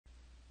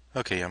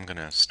Okay, I'm going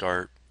to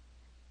start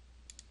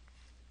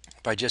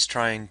by just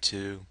trying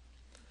to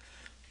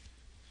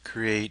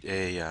create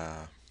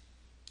a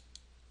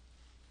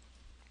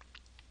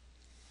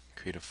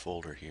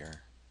folder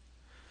here.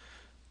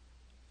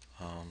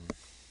 Um,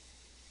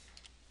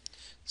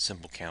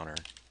 simple counter.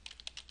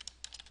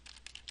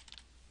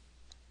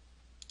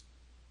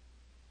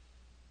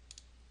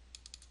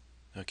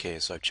 Okay,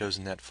 so I've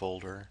chosen that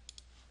folder.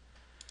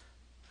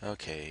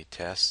 Okay,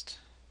 test.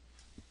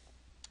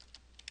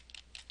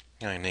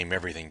 I'm going to name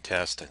everything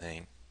test, I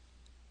think.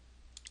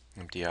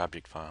 Empty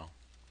object file.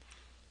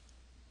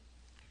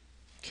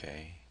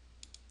 Okay.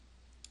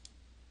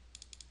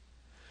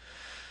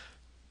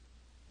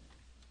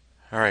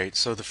 Alright,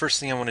 so the first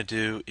thing I want to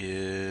do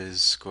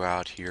is go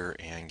out here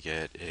and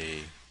get a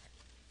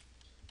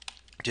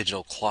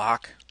digital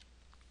clock.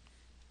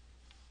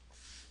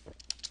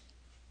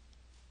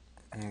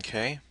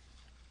 Okay.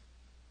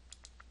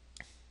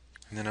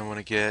 And then I want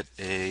to get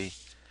a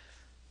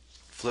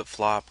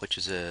flip-flop, which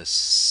is a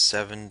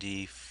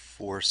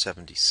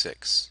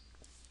 7476.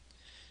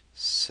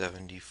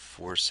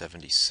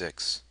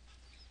 7476.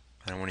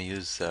 I want to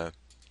use the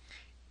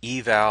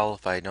eval.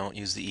 If I don't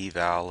use the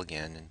eval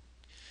again,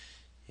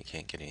 you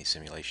can't get any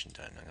simulation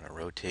done. I'm going to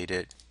rotate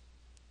it.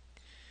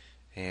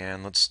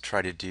 And let's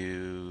try to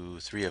do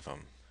 3 of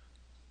them.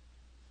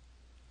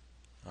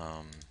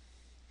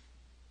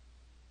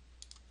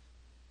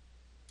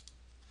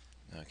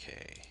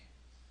 Okay.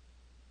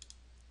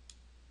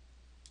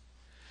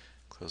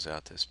 Close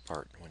out this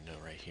part window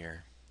right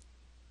here.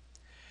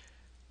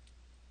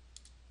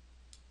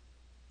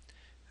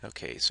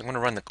 Okay, so I'm going to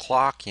run the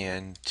clock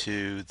in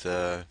to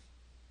the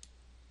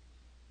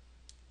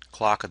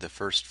clock of the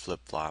first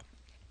flip-flop.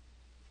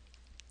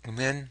 And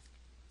then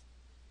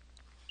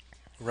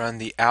run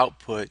the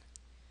output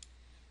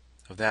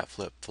of that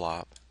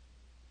flip-flop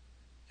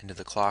into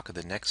the clock of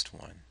the next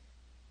one.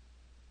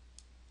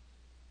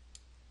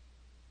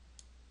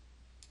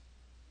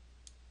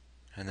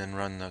 And then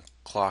run the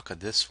clock of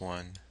this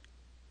one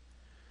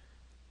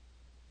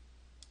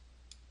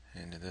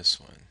into this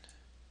one.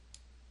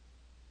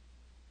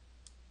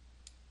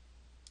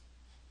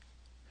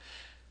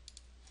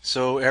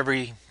 So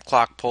every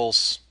clock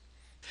pulse,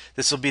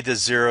 this will be the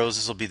zeros,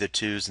 this will be the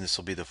twos, and this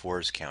will be the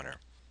fours counter.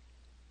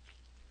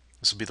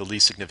 This will be the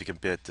least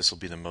significant bit, this will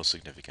be the most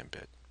significant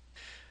bit.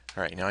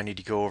 Alright, now I need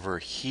to go over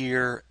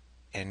here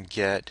and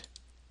get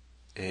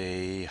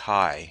a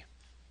high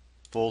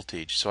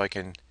voltage so I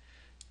can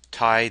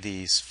tie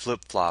these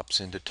flip-flops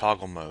into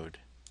toggle mode.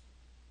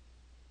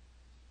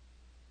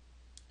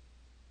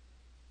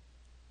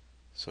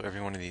 So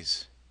every one of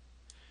these,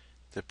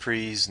 the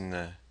pre's and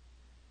the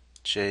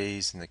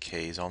J's and the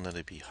K's all need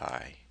to be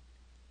high.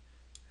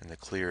 And the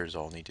clears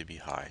all need to be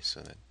high so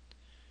that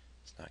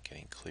it's not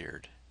getting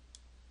cleared.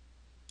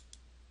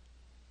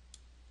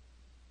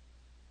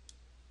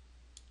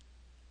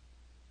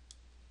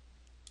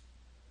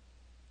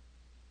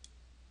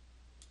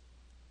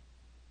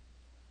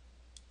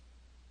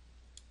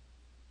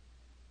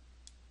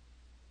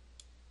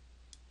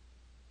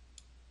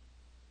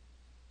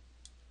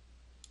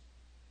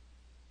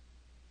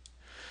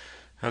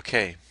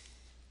 Okay,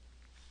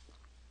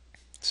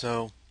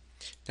 so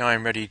now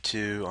I'm ready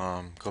to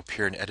go up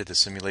here and edit the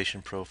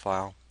simulation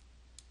profile.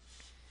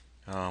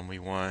 We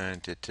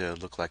want it to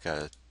look like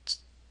a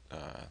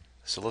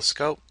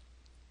oscilloscope,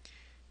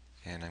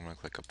 and I'm going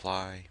to click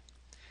apply.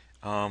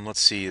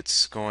 Let's see,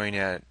 it's going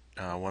at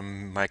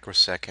 1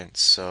 microsecond,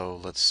 so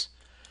let's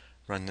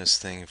run this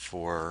thing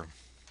for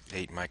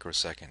 8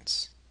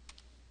 microseconds.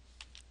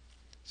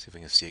 See if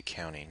we can see it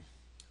counting.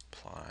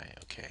 Apply,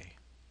 okay.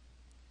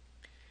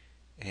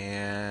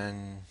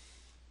 And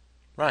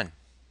run.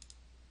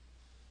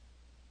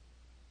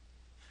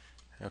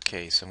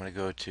 Okay, so I'm going to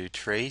go to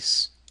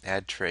trace,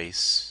 add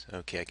trace.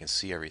 Okay, I can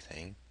see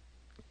everything.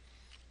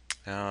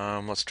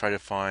 Let's try to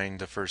find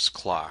the first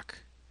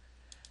clock.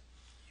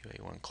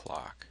 UA1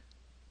 clock.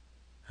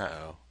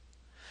 Uh-oh.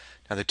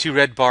 Now the 2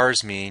 red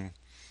bars mean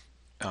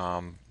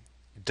it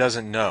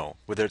doesn't know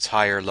whether it's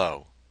high or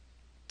low.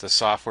 The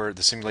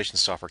simulation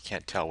software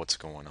can't tell what's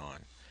going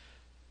on.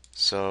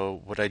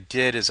 So what I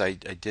did is I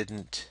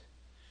didn't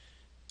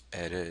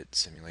edit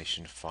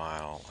simulation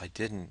file. I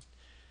didn't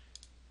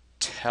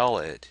tell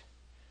it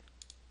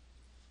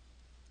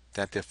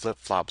that the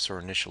flip-flops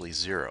were initially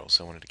 0,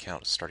 so I wanted to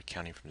start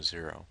counting from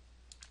 0.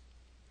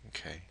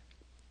 Okay.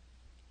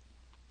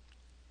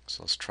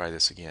 So let's try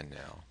this again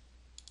now.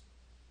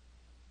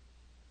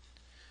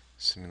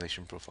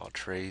 Simulation profile,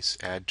 trace,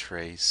 add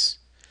trace.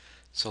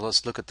 So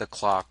let's look at the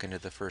clock into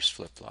the first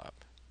flip-flop.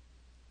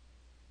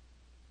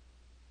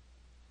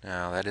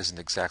 Now that isn't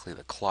exactly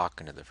the clock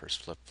into the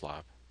first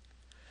flip-flop.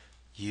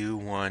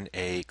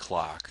 U1A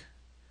clock.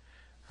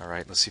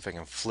 Alright, let's see if I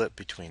can flip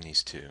between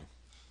these two.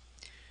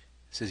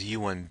 This is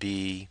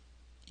U1B,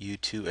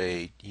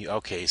 U2A,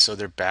 okay, so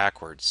they're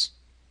backwards.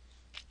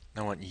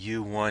 I want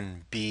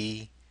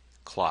U1B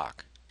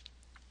clock.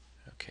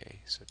 Okay,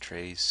 so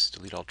trace,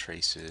 delete all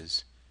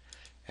traces,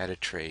 add a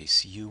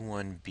trace,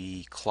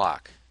 U1B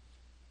clock.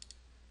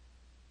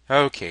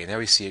 Okay, now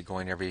we see it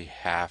going every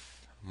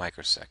half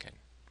microsecond.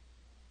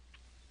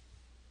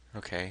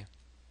 Okay,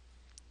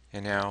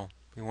 and now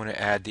we want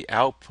to add the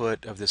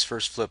output of this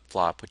first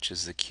flip-flop, which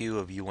is the Q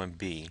of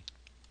U1B.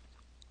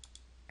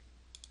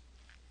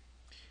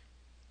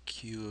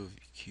 Q of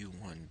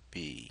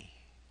Q1B,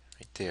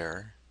 right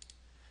there.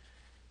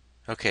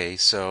 Okay,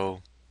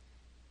 so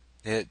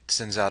it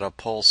sends out a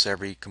pulse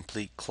every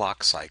complete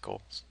clock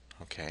cycle.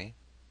 Okay,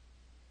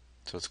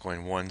 so it's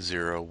going 1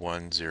 0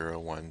 1 0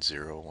 1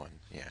 0 1.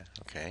 Yeah,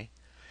 okay.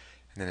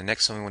 And then the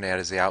next one we want to add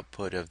is the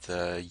output of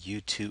the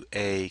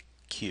U2A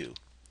Q.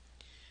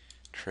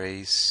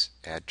 Trace,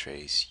 add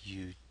trace,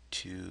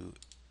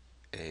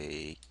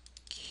 U2A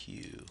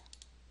Q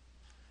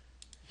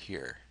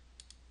here.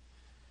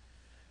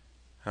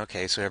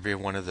 Okay, so every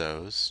one of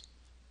those.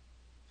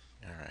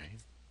 All right.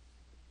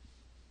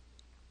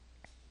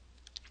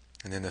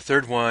 And then the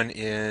third one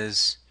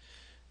is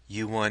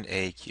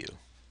U1AQ.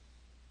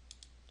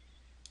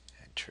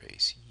 Add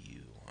trace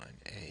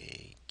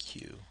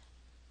U1AQ.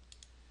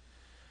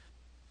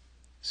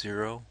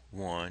 0,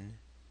 1,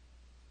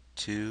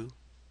 2,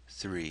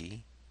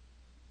 3,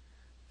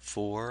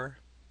 4,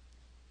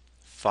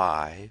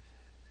 5,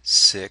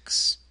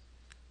 6,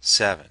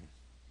 7.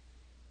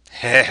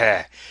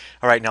 All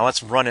right, now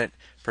let's run it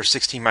for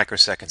 16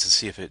 microseconds and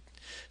see if it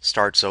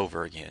starts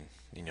over again.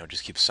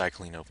 Just keep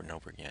cycling over and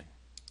over again.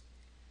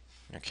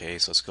 Okay,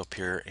 so let's go up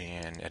here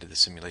and edit the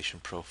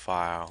simulation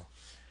profile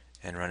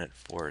and run it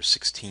for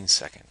 16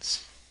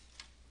 seconds.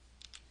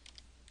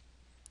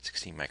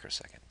 16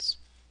 microseconds.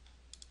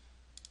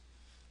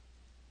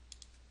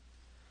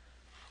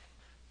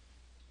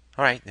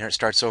 All right, there it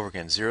starts over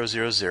again. 0,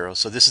 0, 0.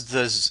 So this is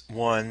the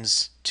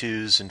 1s,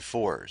 2s, and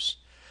 4s.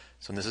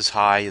 So when this is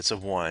high, it's a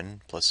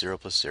 1 plus 0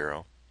 plus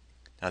 0.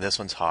 Now this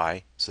one's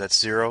high, so that's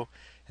 0,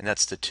 and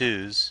that's the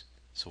 2s.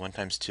 So 1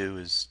 times 2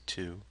 is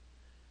 2.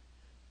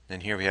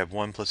 Then here we have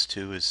 1 plus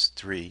 2 is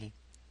 3.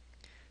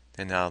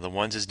 Then now the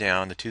 1s is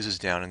down, the 2s is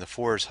down, and the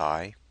 4 is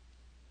high.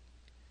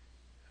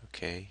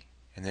 Okay,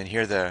 and then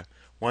here the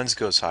 1s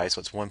goes high,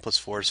 so it's 1 plus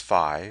 4 is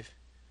 5.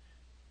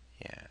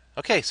 Yeah.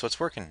 Okay, so it's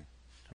working.